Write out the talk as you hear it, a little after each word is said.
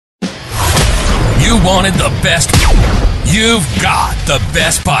You wanted the best. You've got the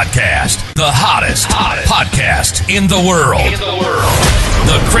best podcast, the hottest podcast in the world.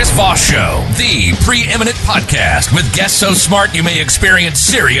 The Chris Voss Show, the preeminent podcast with guests so smart you may experience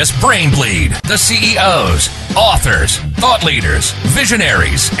serious brain bleed. The CEOs, authors, thought leaders,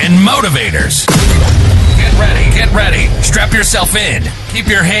 visionaries, and motivators. Get ready. Strap yourself in. Keep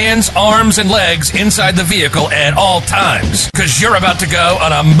your hands, arms, and legs inside the vehicle at all times, because you're about to go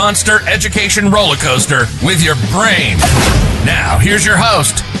on a monster education roller coaster with your brain. Now, here's your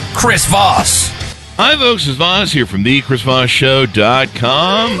host, Chris Voss. Hi, folks. It's Voss here from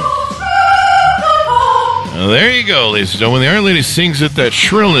thechrisvossshow.com. Well, there you go, ladies and gentlemen. When the Iron Lady sings it, that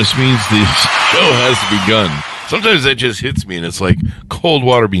shrillness means the show has begun. Sometimes that just hits me, and it's like cold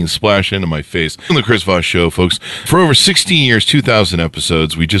water being splashed into my face. On the Chris Voss Show, folks, for over 16 years, 2,000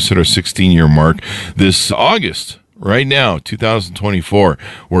 episodes. We just hit our 16-year mark this August, right now, 2024.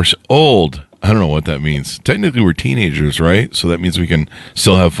 We're old. I don't know what that means. Technically, we're teenagers, right? So that means we can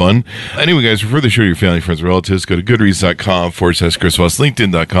still have fun. Anyway, guys, refer the show to your family, friends, relatives. Go to goodreads.com/Chris Voss,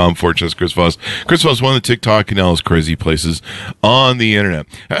 LinkedIn.com/Chris Voss. Chris Voss, one of the TikTok and all those crazy places on the internet.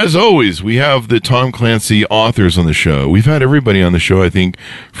 As always, we have the Tom Clancy authors on the show. We've had everybody on the show, I think,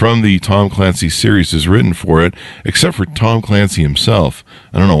 from the Tom Clancy series is written for it, except for Tom Clancy himself.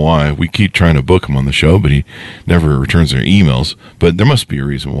 I don't know why. We keep trying to book him on the show, but he never returns our emails. But there must be a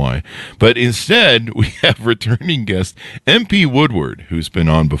reason why. But instead, we have returning guest MP Woodward, who's been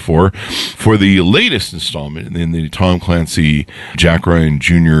on before, for the latest installment in the Tom Clancy Jack Ryan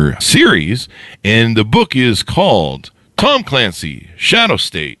Jr. series. And the book is called Tom Clancy Shadow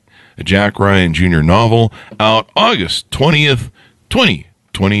State, a Jack Ryan Jr. novel, out August 20th,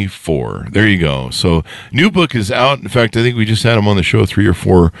 2024. There you go. So, new book is out. In fact, I think we just had him on the show 3 or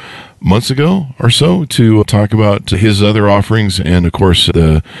 4 months ago or so to talk about his other offerings, and of course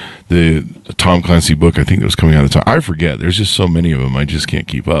the Tom Clancy book, I think that was coming out at the time. I forget. There's just so many of them. I just can't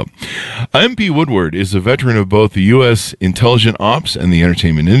keep up. MP Woodward is a veteran of both the U.S. intelligence ops and the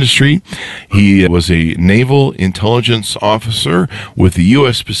entertainment industry. He was a naval intelligence officer with the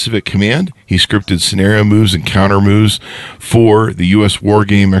U.S. Pacific Command. He scripted scenario moves and counter moves for the U.S. war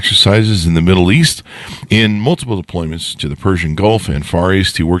game exercises in the Middle East. In multiple deployments to the Persian Gulf and Far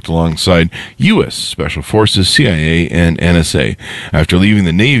East, he worked alongside U.S. Special Forces, CIA, and NSA. After leaving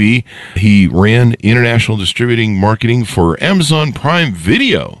the Navy, he ran international distributing marketing for Amazon Prime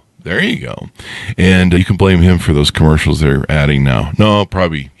Video. There you go. And you can blame him for those commercials they're adding now. No,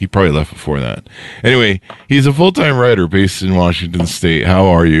 he probably left before that. Anyway, he's a full-time writer based in Washington State. How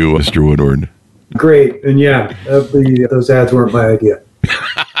are you, Mr. Woodward? Great. And yeah, those ads weren't my idea.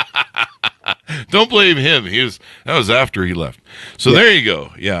 Don't blame him. That was after he left. So yeah. There you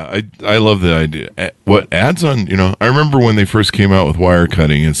go. Yeah, I love the idea. What ads on, I remember when they first came out with wire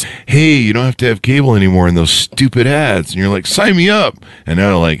cutting, it's, hey, you don't have to have cable anymore in those stupid ads. And you're like, sign me up. And now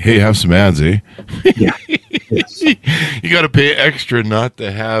they're like, hey, have some ads, eh? Yeah. Yes. You got to pay extra not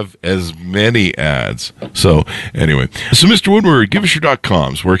to have as many ads. So anyway, so Mr. Woodward, give us your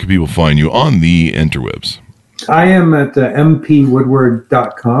 .coms. Where can people find you on the interwebs? I am at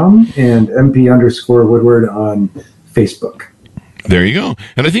mpwoodward.com and mp_Woodward on Facebook. There you go.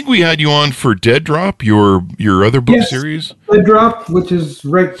 And I think we had you on for Dead Drop, your other book series. Dead Drop, which is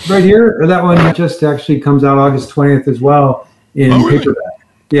right here. That one just actually comes out August 20th as well in paperback.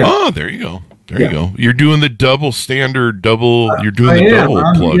 Yeah. Oh, there you go. There you go. You're doing the double standard, you're doing the double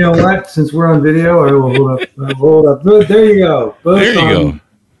plug. You know what? Since we're on video, I will hold up. There you go. There you go.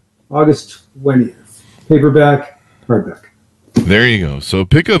 August 20th. Paperback, hardback. There you go. So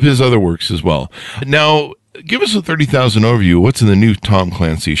pick up his other works as well. Now, give us a 30,000 overview. What's in the new Tom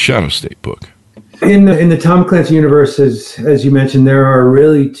Clancy Shadow State book? In the Tom Clancy universe, as you mentioned, there are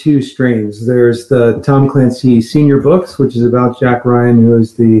really 2 strains. There's the Tom Clancy Senior books, which is about Jack Ryan, who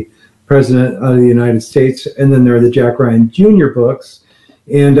is the President of the United States. And then there are the Jack Ryan Jr. books.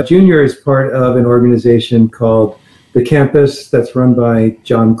 And Jr. is part of an organization called The Campus that's run by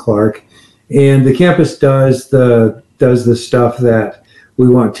John Clark. And the campus does the stuff that we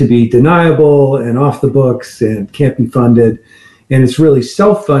want to be deniable and off the books and can't be funded. And it's really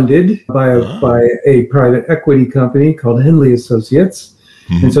self-funded by a private equity company called Hendley Associates.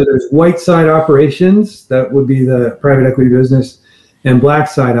 Mm-hmm. And so there's white side operations, that would be the private equity business, and black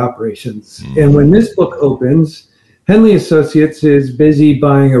side operations. Mm-hmm. And when this book opens, Hendley Associates is busy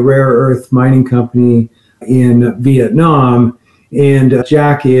buying a rare earth mining company in Vietnam. And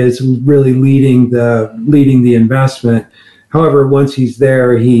Jack is really leading the investment. However, once he's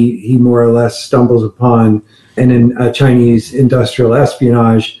there, he more or less stumbles upon a Chinese industrial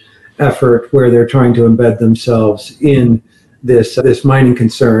espionage effort where they're trying to embed themselves in this mining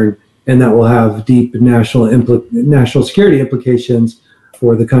concern and that will have deep national security implications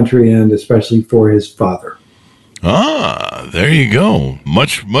for the country and especially for his father. Ah, there you go.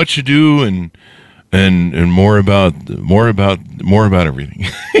 Much ado and more about everything.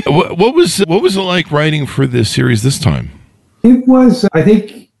 What was it like writing for this series this time? It was, I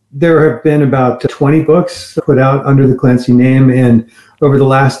think there have been about 20 books put out under the Clancy name, and over the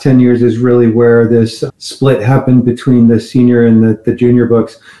last 10 years is really where this split happened between the senior and the junior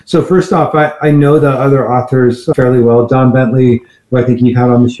books. So first off, I know the other authors fairly well. Don Bentley, who I think you've had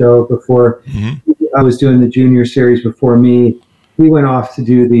on the show before, I was doing the junior series before me. He went off to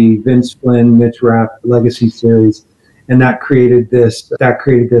do the Vince Flynn, Mitch Rapp Legacy series, and that created this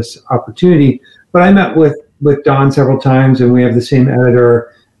opportunity. But I met with Don several times, and we have the same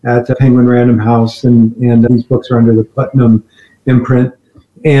editor at Penguin Random House, and these books are under the Putnam imprint.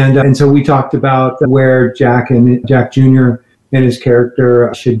 And so we talked about where Jack Jr. and his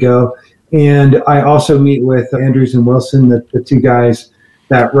character should go. And I also meet with Andrews and Wilson, the two guys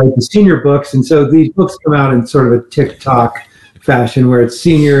that write the senior books. And so these books come out in sort of a tick-tock fashion where it's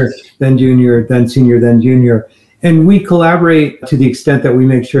senior, then junior, then senior, then junior. And we collaborate to the extent that we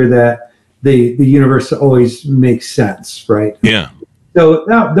make sure that the universe always makes sense, right? Yeah. So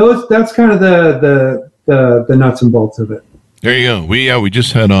that's kind of the nuts and bolts of it. There you go. We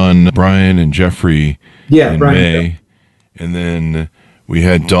just had on Brian and Jeffrey in May, and then we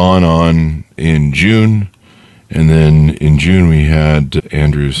had Dawn on in June, and then in June we had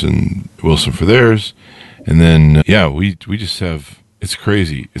Andrews and Wilson for theirs, and then we just have it's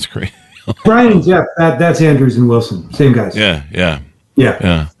crazy. Brian and Jeff, that's Andrews and Wilson, same guys. Yeah.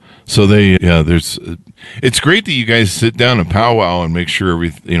 So it's great that you guys sit down and powwow and make sure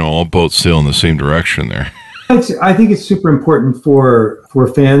all boats sail in the same direction there. I think it's super important for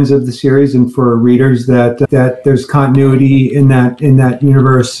fans of the series and for readers that there's continuity in that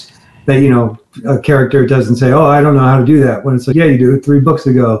universe, that a character doesn't say, "Oh, I don't know how to do that," when it's like, "Yeah, you do. 3 books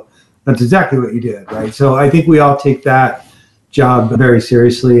ago, that's exactly what you did," right? So I think we all take that job very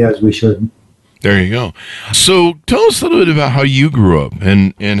seriously, as we should. There you go. So tell us a little bit about how you grew up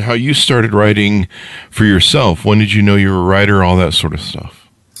and how you started writing for yourself. When did you know you were a writer, all that sort of stuff?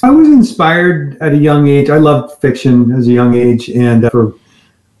 I was inspired at a young age. I loved fiction as a young age, and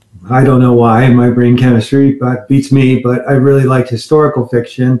I don't know why, my brain chemistry beats me, but I really liked historical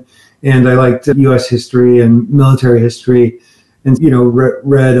fiction, and I liked U.S. history and military history, and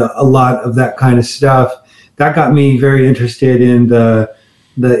read a lot of that kind of stuff. That got me very interested in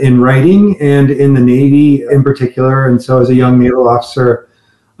in writing and in the Navy in particular. And so as a young naval officer,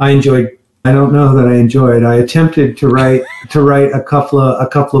 I attempted to write a couple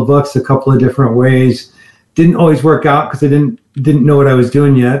of books a couple of different ways. Didn't always work out because I didn't know what I was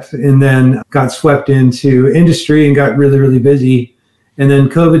doing yet, and then got swept into industry and got really, really busy. And then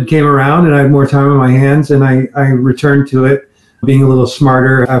COVID came around and I had more time on my hands, and I returned to it, being a little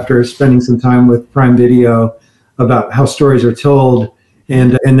smarter after spending some time with Prime Video about how stories are told,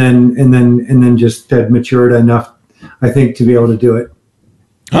 and then just had matured enough, I think, to be able to do it.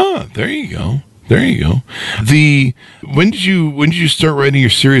 Ah, there you go. When did you start writing your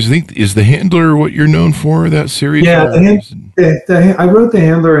series? I think, is The Handler what you're known for, that series? Yeah, I wrote The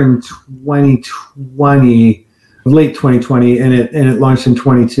Handler in 2020, late 2020, and it launched in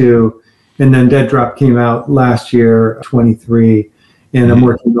 22, and then Dead Drop came out last year, 23, and I'm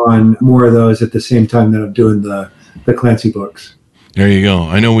working on more of those at the same time that I'm doing the Clancy books. There you go.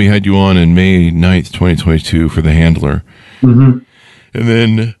 I know we had you on in May 9th, 2022 for The Handler. Mm-hmm. And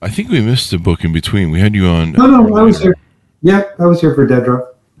then I think we missed a book in between. We had you on. No, I was here. Yeah, I was here for Dead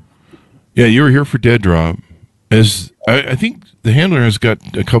Drop. Yeah, you were here for Dead Drop. I think The Handler has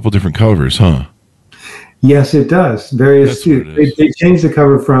got a couple different covers, huh? Yes, it does. Very astute. They changed the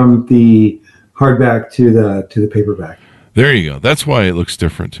cover from the hardback to the paperback. There you go. That's why it looks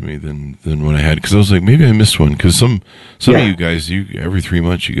different to me than what I had, because I was like, maybe I missed one, because some of you guys, every 3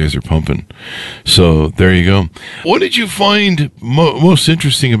 months you guys are pumping. So there you go. What did you find most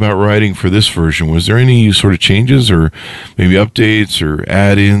interesting about writing for this version? Was there any sort of changes or maybe updates or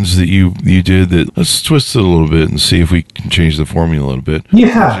add-ins that you did that let's twist it a little bit and see if we can change the formula a little bit?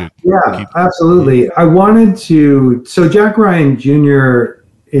 Yeah, absolutely. I wanted to. So Jack Ryan Jr.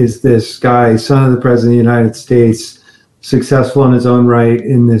 is this guy, son of the President of the United States, successful in his own right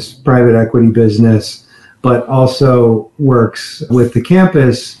in this private equity business, but also works with the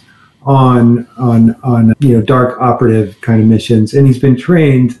campus on dark operative kind of missions. And he's been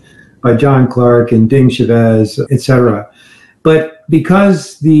trained by John Clark and Ding Chavez, etc. But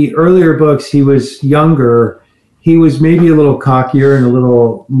because the earlier books he was younger, he was maybe a little cockier and a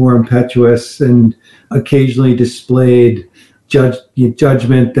little more impetuous, and occasionally displayed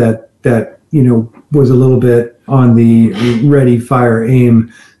judgment that that was a little bit on the ready, fire,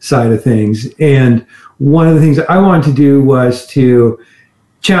 aim side of things. And one of the things that I wanted to do was to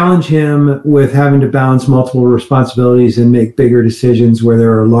challenge him with having to balance multiple responsibilities and make bigger decisions where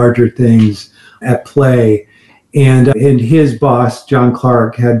there are larger things at play. And his boss, John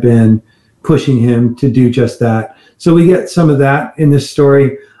Clark, had been pushing him to do just that. So we get some of that in this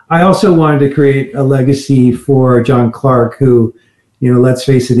story. I also wanted to create a legacy for John Clark, who, let's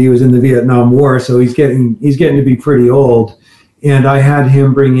face it, he was in the Vietnam War, so he's getting to be pretty old. And I had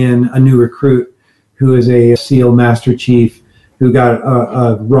him bring in a new recruit who is a SEAL Master Chief who got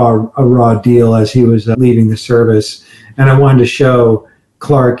a raw deal as he was leaving the service. And I wanted to show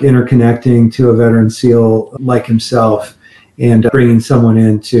Clark interconnecting to a veteran SEAL like himself and bringing someone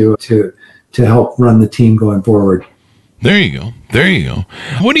in to help run the team going forward. There you go.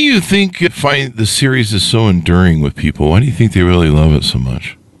 What do you think find the series is so enduring with people? Why do you think they really love it so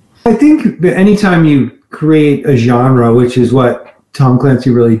much? I think that anytime you create a genre, which is what Tom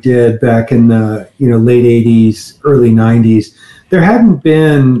Clancy really did back in the late 80s, early 90s, there hadn't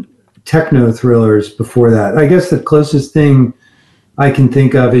been techno thrillers before that. I guess the closest thing I can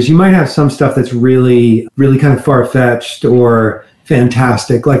think of is you might have some stuff that's really, really kind of far-fetched or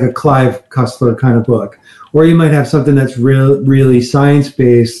fantastic, like a Clive Cussler kind of book. Or you might have something that's really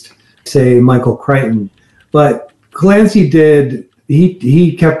science-based, say Michael Crichton. But Clancy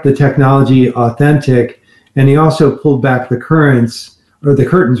he kept the technology authentic, and he also pulled back the curtains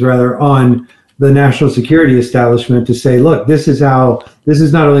on the national security establishment to say, look, this is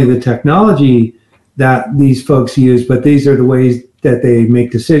not only the technology that these folks use, but these are the ways that they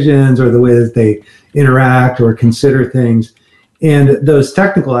make decisions or the way that they interact or consider things. And those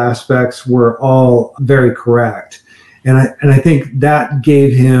technical aspects were all very correct. And I think that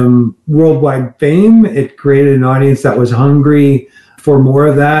gave him worldwide fame. It created an audience that was hungry for more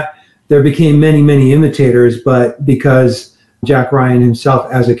of that. There became many, many imitators, but because Jack Ryan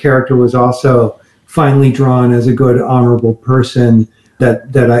himself as a character was also finely drawn as a good, honorable person,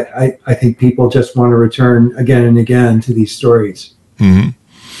 that I think people just want to return again and again to these stories. Mm-hmm.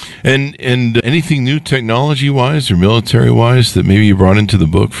 And anything new technology-wise or military-wise that maybe you brought into the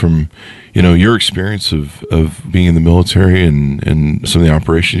book from, your experience of being in the military and some of the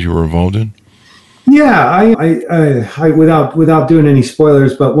operations you were involved in? Yeah, I without doing any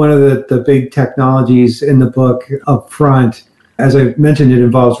spoilers, but one of the big technologies in the book up front, as I mentioned, it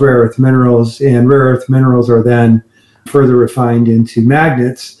involves rare earth minerals, and rare earth minerals are then further refined into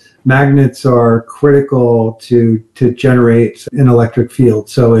magnets. Magnets are critical to generate an electric field.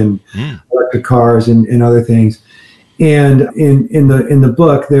 So in electric cars and other things. And in the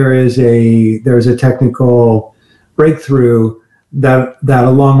book, there's a technical breakthrough that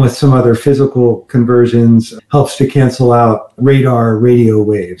along with some other physical conversions helps to cancel out radar radio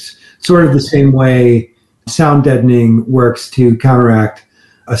waves. Sort of the same way sound deadening works to counteract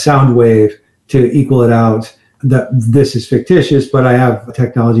a sound wave to equal it out. That this is fictitious, but I have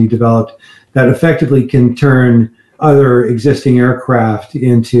technology developed that effectively can turn other existing aircraft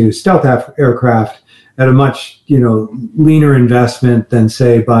into stealth aircraft at a much leaner investment than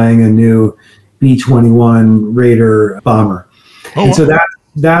say buying a new B-21 Raider bomber. Oh, and wow. So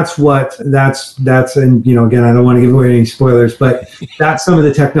that's and again, I don't want to give away any spoilers, but that's some of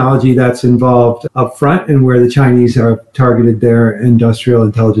the technology that's involved up front and where the Chinese have targeted their industrial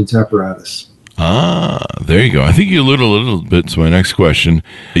intelligence apparatus. There you go. I think you alluded a little bit to my next question.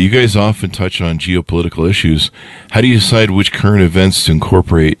 You guys often touch on geopolitical issues. How do you decide which current events to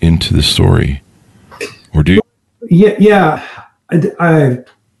incorporate into the story? Or do you? Yeah. I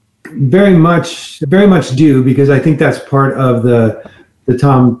very much do, because I think that's part of the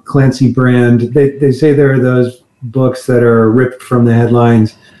Tom Clancy brand. They say there are those books that are ripped from the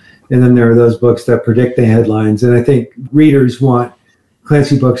headlines, and then there are those books that predict the headlines. And I think readers want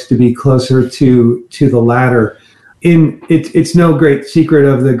Clancy books to be closer to the latter. It's no great secret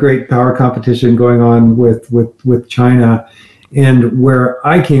of the great power competition going on with China, and where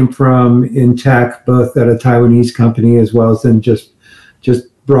I came from in tech, both at a Taiwanese company as well as in just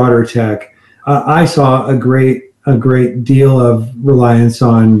broader tech. I saw a great deal of reliance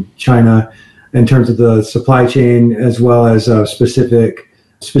on China in terms of the supply chain as well as specific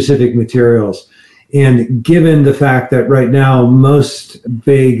materials. And given the fact that right now most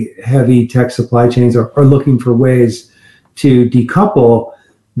big, heavy tech supply chains are looking for ways to decouple,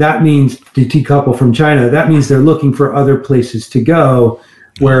 that means to decouple from China, that means they're looking for other places to go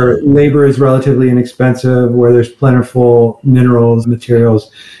where labor is relatively inexpensive, where there's plentiful minerals, materials,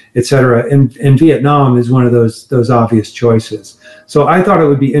 et cetera. And Vietnam is one of those obvious choices. So I thought it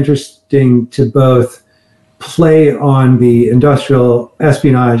would be interesting to both play on the industrial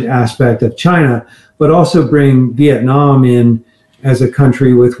espionage aspect of China, but also bring Vietnam in as a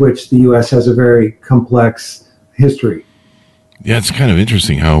country with which the U.S. has a very complex history. Yeah, it's kind of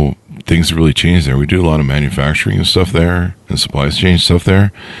interesting how things have really changed there. We do a lot of manufacturing and stuff there, and supply chain stuff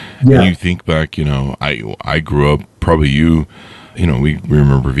there. Yeah. And you think back, I grew up, probably you we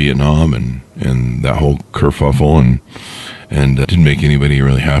remember Vietnam and that whole kerfuffle, and didn't make anybody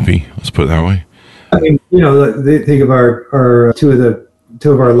really happy. Let's put it that way. I mean, they think of our two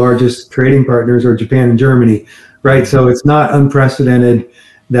of our largest trading partners are Japan and Germany, right? So it's not unprecedented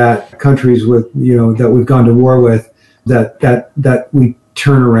that countries with that we've gone to war with that we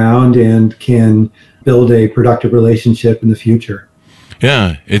turn around and can build a productive relationship in the future.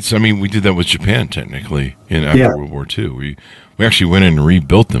 Yeah, we did that with Japan technically after World War II. We actually went in and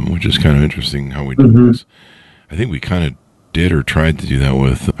rebuilt them, which is kind of interesting how we did this. I think we kind of did or tried to do that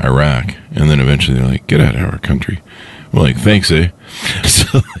with Iraq, and then eventually they're like, get out of our country. We're like, thanks, eh?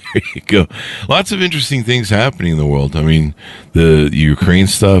 So there you go. Lots of interesting things happening in the world. I mean, the Ukraine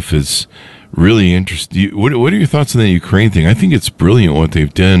stuff is really interesting. What are your thoughts on the Ukraine thing? I think it's brilliant what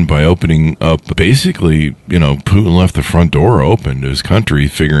they've done by opening up. Basically, Putin left the front door open to his country,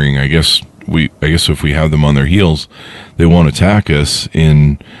 figuring, I guess if we have them on their heels, they won't attack us,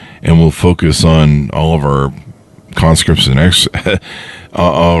 and we'll focus on all of our conscripts and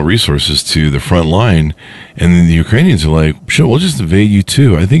all resources to the front line, and then the Ukrainians are like, "Sure, we'll just invade you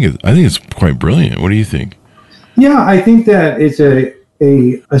too." I think it's quite brilliant. What do you think? Yeah, I think that it's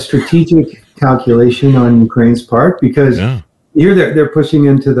a strategic calculation on Ukraine's part, because here they're pushing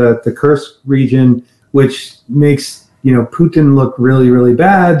into the Kursk region, which makes Putin look really, really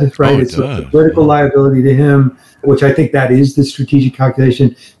bad, right? It's a political liability to him, which I think that is the strategic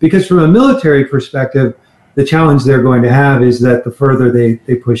calculation. Because from a military perspective, the challenge they're going to have is that the further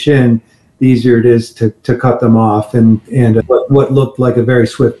they push in, the easier it is to cut them off, and what looked like a very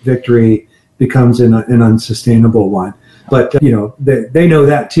swift victory becomes an unsustainable one. But they know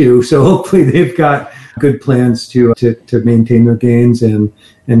that too, so hopefully they've got good plans to maintain their gains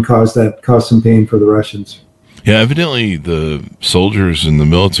and cause some pain for the Russians. Yeah, evidently the soldiers and the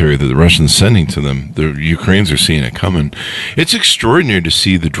military that the Russians sending to them, the Ukrainians are seeing it coming. It's extraordinary to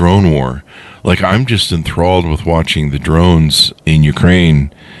see the drone war. Like, I'm just enthralled with watching the drones in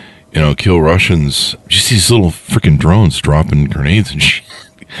Ukraine, kill Russians. Just these little freaking drones dropping grenades and shit.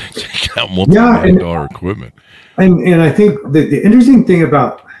 Taking out multi-million-dollar equipment. And I think the interesting thing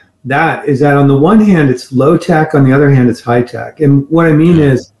about that is that on the one hand, it's low tech. On the other hand, it's high tech. And what I mean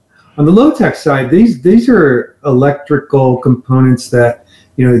is, on the low tech side, these are electrical components that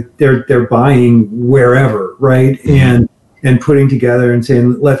they're buying wherever, right? And putting together and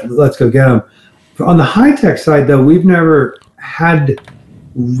saying let's go get them. On the high tech side, though, we've never had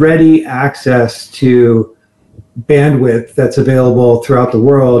ready access to bandwidth that's available throughout the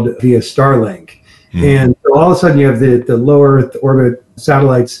world via Starlink. And so all of a sudden you have the low Earth orbit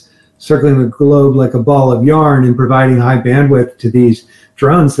satellites circling the globe like a ball of yarn and providing high bandwidth to these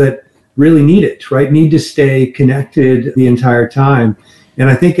drones that really need it, right? Need to stay connected the entire time. And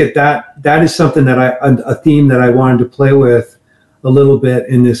I think that is something that a theme that I wanted to play with a little bit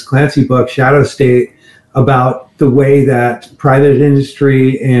in this Clancy book, Shadow State, about the way that private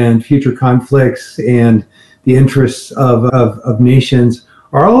industry and future conflicts and the interests of nations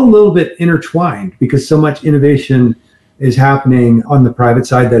are all a little bit intertwined, because so much innovation is happening on the private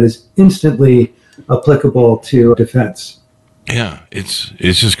side that is instantly applicable to defense. Yeah, it's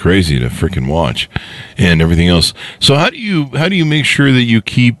just crazy to freaking watch, and everything else. So how do you make sure that you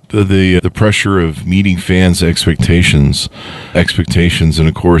keep the pressure of meeting fans' expectations, and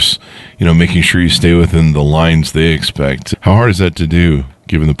of course, making sure you stay within the lines they expect? How hard is that to do,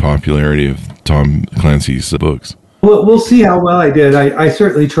 given the popularity of Tom Clancy's books? Well, we'll see how well I did. I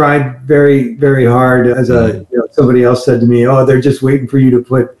certainly tried very, very hard. As somebody else said to me, "Oh, they're just waiting for you to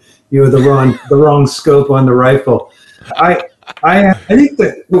put the wrong scope on the rifle." I think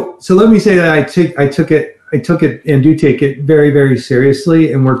that. So let me say that I took it and do take it very, very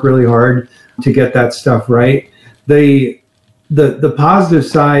seriously and work really hard to get that stuff right. The positive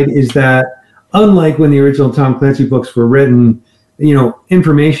side is that, unlike when the original Tom Clancy books were written,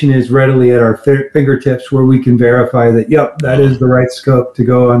 information is readily at our fingertips, where we can verify that, yep, that is the right scope to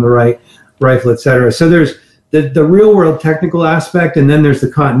go on the right rifle, etc. So there's the real world technical aspect, and then there's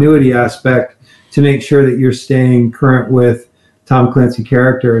the continuity aspect to make sure that you're staying current with Tom Clancy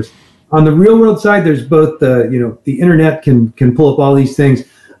characters. On the real world side, there's both the internet can pull up all these things,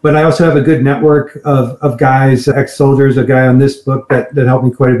 but I also have a good network of guys, ex-soldiers. A guy on this book that helped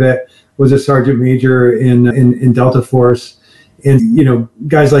me quite a bit was a sergeant major in Delta Force. And,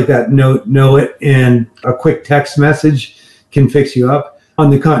 guys like that know it, and a quick text message can fix you up. On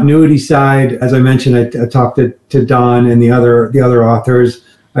the continuity side, as I mentioned, I talked to Don and the other authors.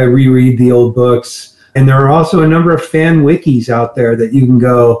 I reread the old books. And there are also a number of fan wikis out there that you can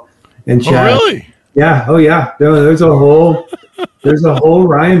go and chat. Oh, really? Yeah. Oh, yeah. There's a whole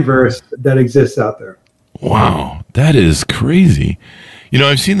Ryanverse that exists out there. Wow, that is crazy.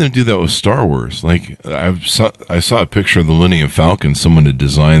 I've seen them do that with Star Wars. Like I saw a picture of the Millennium Falcon. Someone had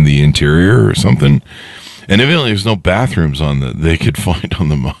designed the interior or something, and evidently there's no bathrooms on they could find on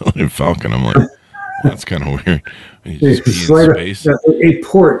the Millennium Falcon. I'm like, that's kind of weird. You just pee in space. A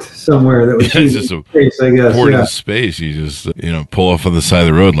port somewhere that was just a space, I guess. Port in space. You just pull off on the side of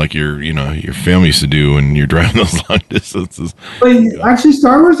the road like your family used to do when you're driving those long distances. But actually,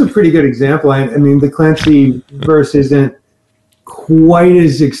 Star Wars is a pretty good example. I mean, the Clancy verse isn't quite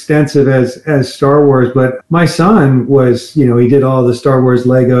as extensive as Star Wars, but my son was, he did all the Star Wars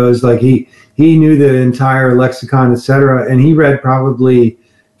Legos. Like he knew the entire lexicon, etc., and he read probably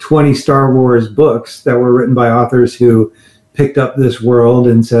 20 Star Wars books that were written by authors who picked up this world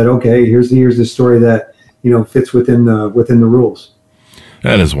and said, okay, here's the story that fits within the rules.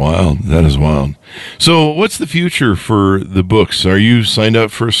 That is wild. That is wild. So what's the future for the books? Are you signed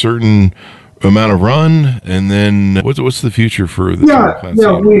up for a certain amount of run, and then what's the future for the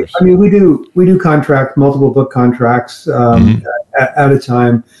we do contract multiple book contracts at a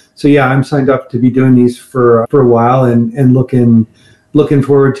time. So I'm signed up to be doing these for a while and looking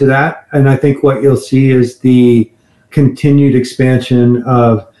forward to that. And I think what you'll see is the continued expansion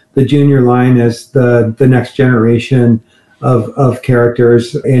of the junior line as the next generation of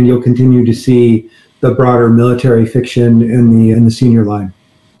characters, and you'll continue to see the broader military fiction in the senior line.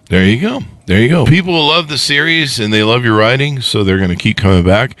 There you go. There you go. People love the series and they love your writing, so they're going to keep coming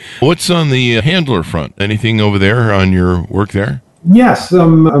back. What's on the handler front? Anything over there on your work there? Yes,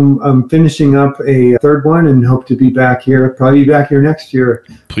 I'm finishing up a third one and hope to be back here. Probably be back here next year.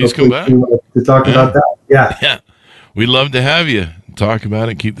 Please come back to talk about that. Yeah. We'd love to have you talk about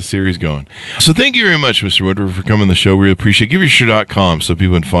it, keep the series going. So thank you very much, Mr. Woodward, for coming on the show. We really appreciate it. Give your .com so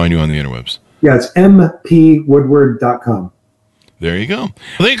people can find you on the interwebs. Yeah, it's mpwoodward.com. There you go.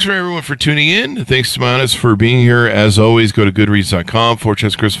 Well, thanks for everyone for tuning in. Thanks to my honest for being here. As always, go to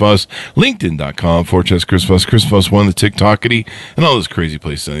goodreads.com/Chris Voss, LinkedIn.com/Chris Voss, Chris Voss 1, the TikTokity, and all those crazy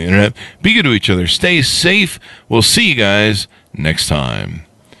places on the internet. Be good to each other. Stay safe. We'll see you guys next time.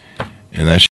 And that's